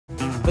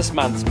This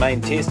month's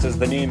main test is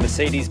the new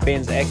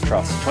Mercedes-Benz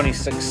Actros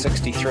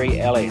 2663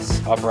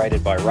 LS,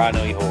 operated by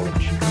Ranui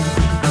Haulage.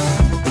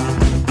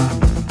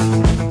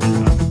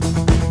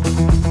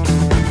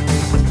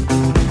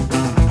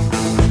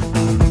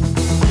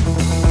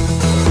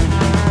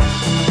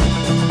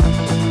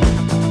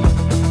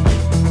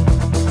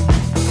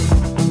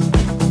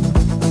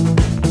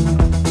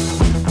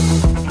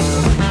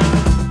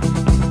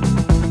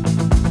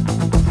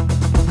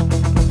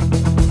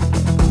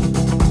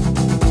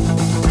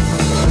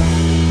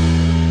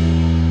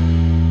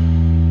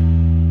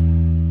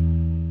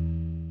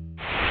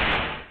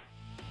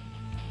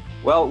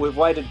 Well, we've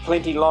waited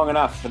plenty long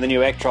enough for the new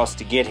Actros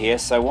to get here,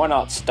 so why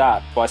not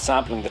start by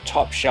sampling the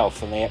top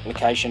shelf in the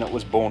application it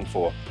was born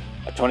for,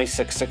 a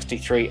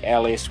 2663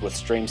 LS with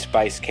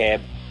StreamSpace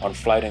cab on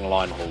floating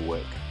line haul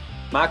work.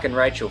 Mark and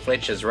Rachel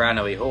Fletcher's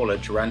Ranui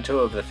Haulage run two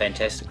of the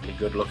fantastically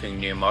good looking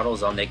new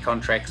models on their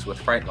contracts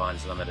with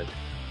Freightlines Limited.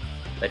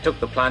 They took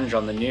the plunge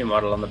on the new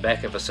model on the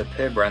back of a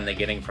superb run they're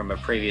getting from a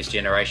previous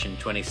generation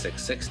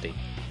 2660.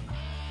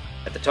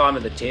 At the time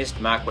of the test,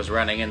 Mark was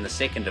running in the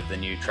second of the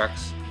new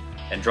trucks,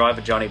 and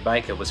driver Johnny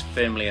Baker was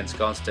firmly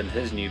ensconced in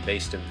his new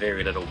beast of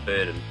very little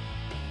burden.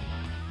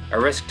 A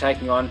risk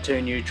taking on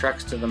two new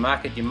trucks to the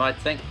market, you might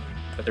think,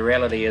 but the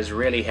reality is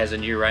rarely has a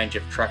new range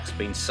of trucks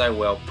been so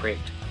well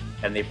prepped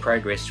and their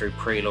progress through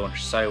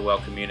pre-launch so well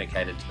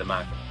communicated to the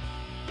market.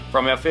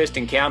 From our first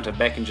encounter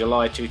back in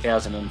July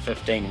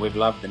 2015, we've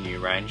loved the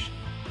new range.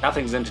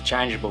 Nothing's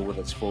interchangeable with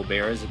its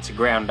forebearers, it's a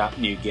ground up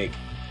new gig.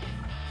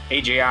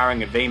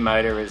 EGRing a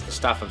V-motor is the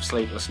stuff of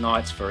sleepless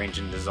nights for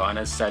engine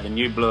designers, so the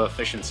new Blue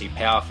Efficiency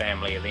Power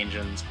family of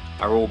engines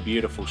are all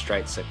beautiful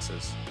straight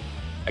sixes.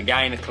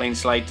 Again, a clean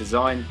slate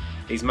design,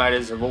 these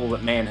motors have all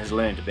that man has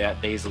learned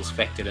about diesels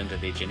factored into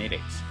their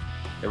genetics.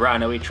 The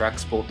Ranui truck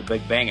sport the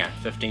big banger,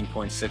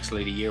 15.6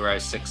 litre Euro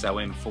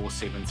 60M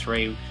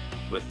 473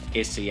 with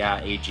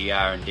SCR,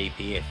 EGR and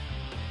DPF.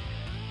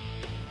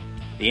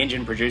 The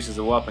engine produces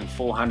a whopping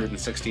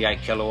 468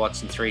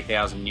 kilowatts and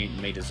 3000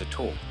 newton meters of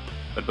torque.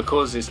 But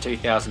because there's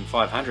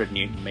 2,500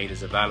 newton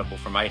meters available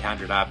from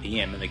 800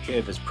 RPM and the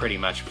curve is pretty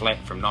much flat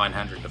from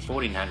 900 to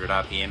 1400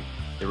 RPM,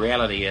 the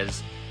reality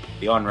is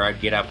the on-road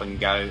get up and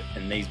go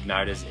in these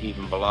motors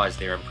even belies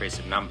their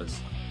impressive numbers.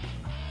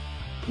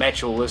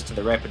 Match all this to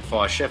the rapid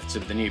fire shifts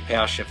of the new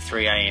PowerShift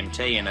 3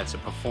 AMT and it's a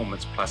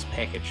Performance Plus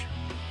package.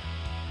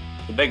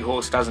 The big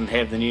horse doesn't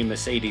have the new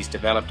Mercedes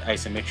developed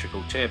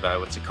asymmetrical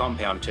turbo, it's a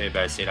compound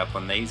turbo setup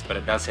on these, but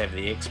it does have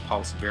the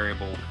X-Pulse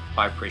variable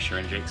high pressure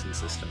injection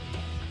system.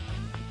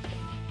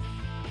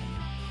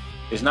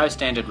 There's no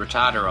standard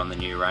retarder on the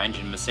new range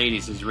and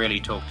Mercedes has really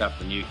talked up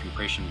the new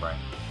compression brake.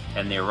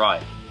 And they're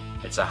right,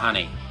 it's a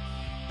honey.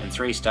 In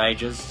 3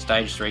 stages,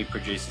 stage 3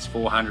 produces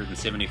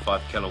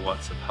 475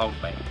 kilowatts of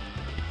holdback.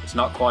 It's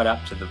not quite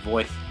up to the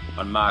Voith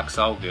on Mark's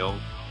old girl,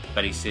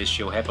 but he says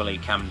she'll happily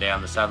come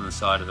down the southern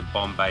side of the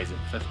Bombays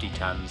at 50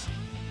 tonnes,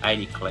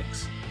 80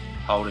 clicks,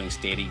 holding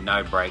steady,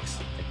 no brakes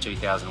at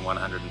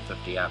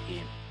 2150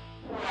 RPM.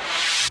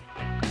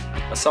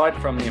 Aside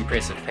from the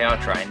impressive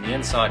powertrain, the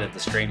inside of the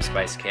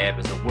StreamSpace cab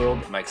is a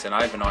world that makes an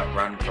overnight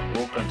run from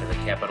Auckland to the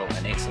capital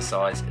and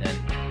exercise in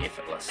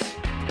effortless.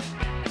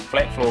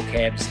 Flat floor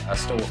cabs are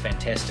still a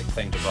fantastic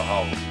thing to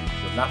behold.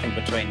 With nothing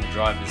between the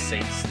driver's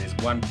seats, there's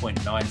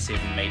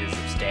 1.97 metres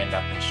of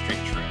stand-up and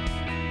stretch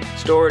room.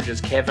 Storage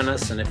is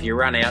cavernous, and if you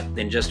run out,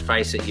 then just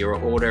face it, you're a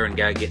hoarder and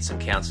go get some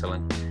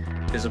counselling.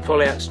 There's a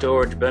pull-out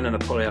storage bin and a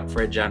pull-out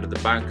fridge under the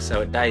bunk,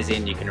 so at day's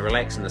end you can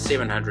relax in the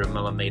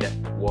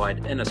 700mm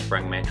wide inner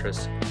spring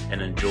mattress and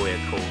enjoy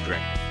a cool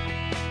drink.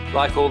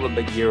 Like all the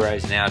big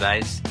Euros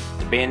nowadays,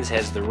 the Benz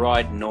has the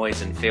ride,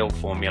 noise and feel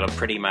formula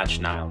pretty much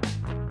nailed.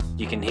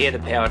 You can hear the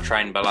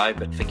powertrain below,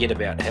 but forget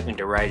about having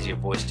to raise your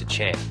voice to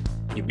chat.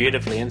 You're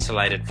beautifully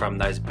insulated from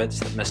those bits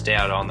that missed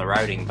out on the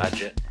roading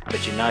budget,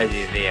 but you know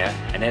they're there,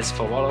 and as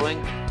for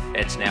wallowing,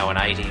 that's now an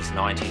 80s,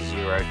 90s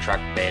Euro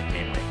truck bad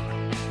memory.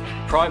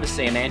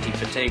 Privacy and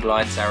anti-fatigue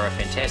lights are a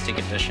fantastic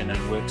addition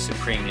and work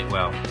supremely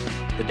well.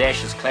 The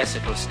dash is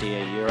classic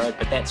austere Euro,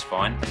 but that's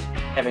fine.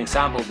 Having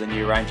sampled the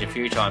new range a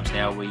few times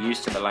now, we're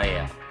used to the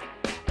layout.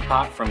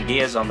 Apart from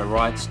gears on the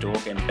right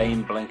stalk and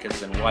beam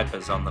blinkers and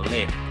wipers on the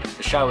left,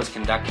 the show is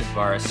conducted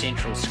via a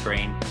central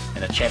screen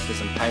in a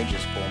chapters and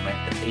pages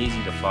format that's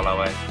easy to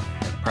follow and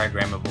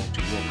programmable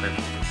to your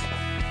preferences.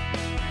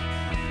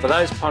 For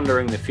those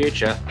pondering the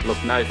future,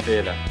 look no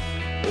further.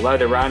 Although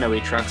the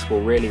Ranui trucks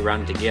will rarely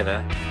run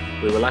together,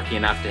 we were lucky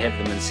enough to have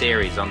them in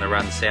series on the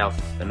run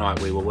south the night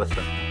we were with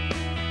them.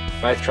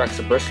 Both trucks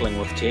are bristling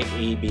with tech,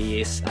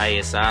 EBS,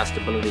 ASR,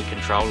 stability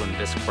control and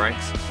disc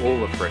brakes, all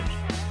the fruit.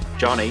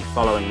 Johnny,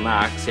 following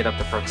Mark, set up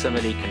the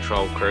proximity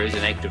control cruise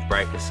and active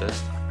brake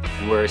assist,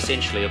 and we're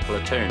essentially a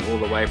platoon all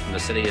the way from the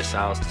city of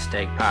Sales to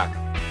Stag Park.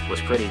 It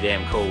was pretty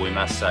damn cool, we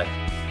must say.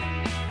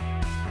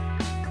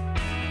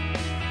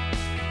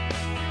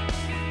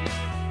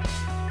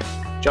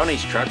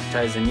 Johnny's truck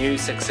tows a new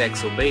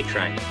 6-axle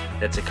B-train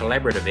that's a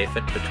collaborative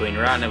effort between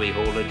Ranui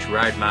Haulage,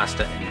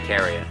 Roadmaster and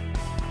Carrier.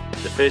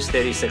 The first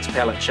 36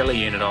 pallet chiller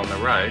unit on the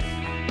road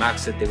Mark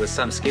said there was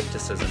some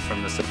scepticism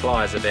from the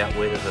suppliers about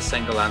whether the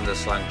single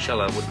underslung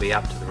chiller would be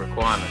up to the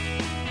requirement,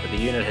 but the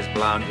unit has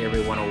blown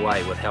everyone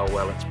away with how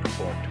well it's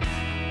performed.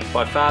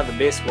 By far the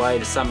best way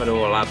to sum it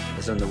all up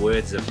is in the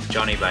words of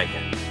Johnny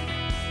Baker: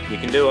 you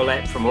can do a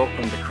lap from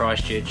Auckland to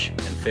Christchurch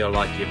and feel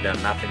like you've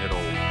done nothing at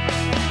all.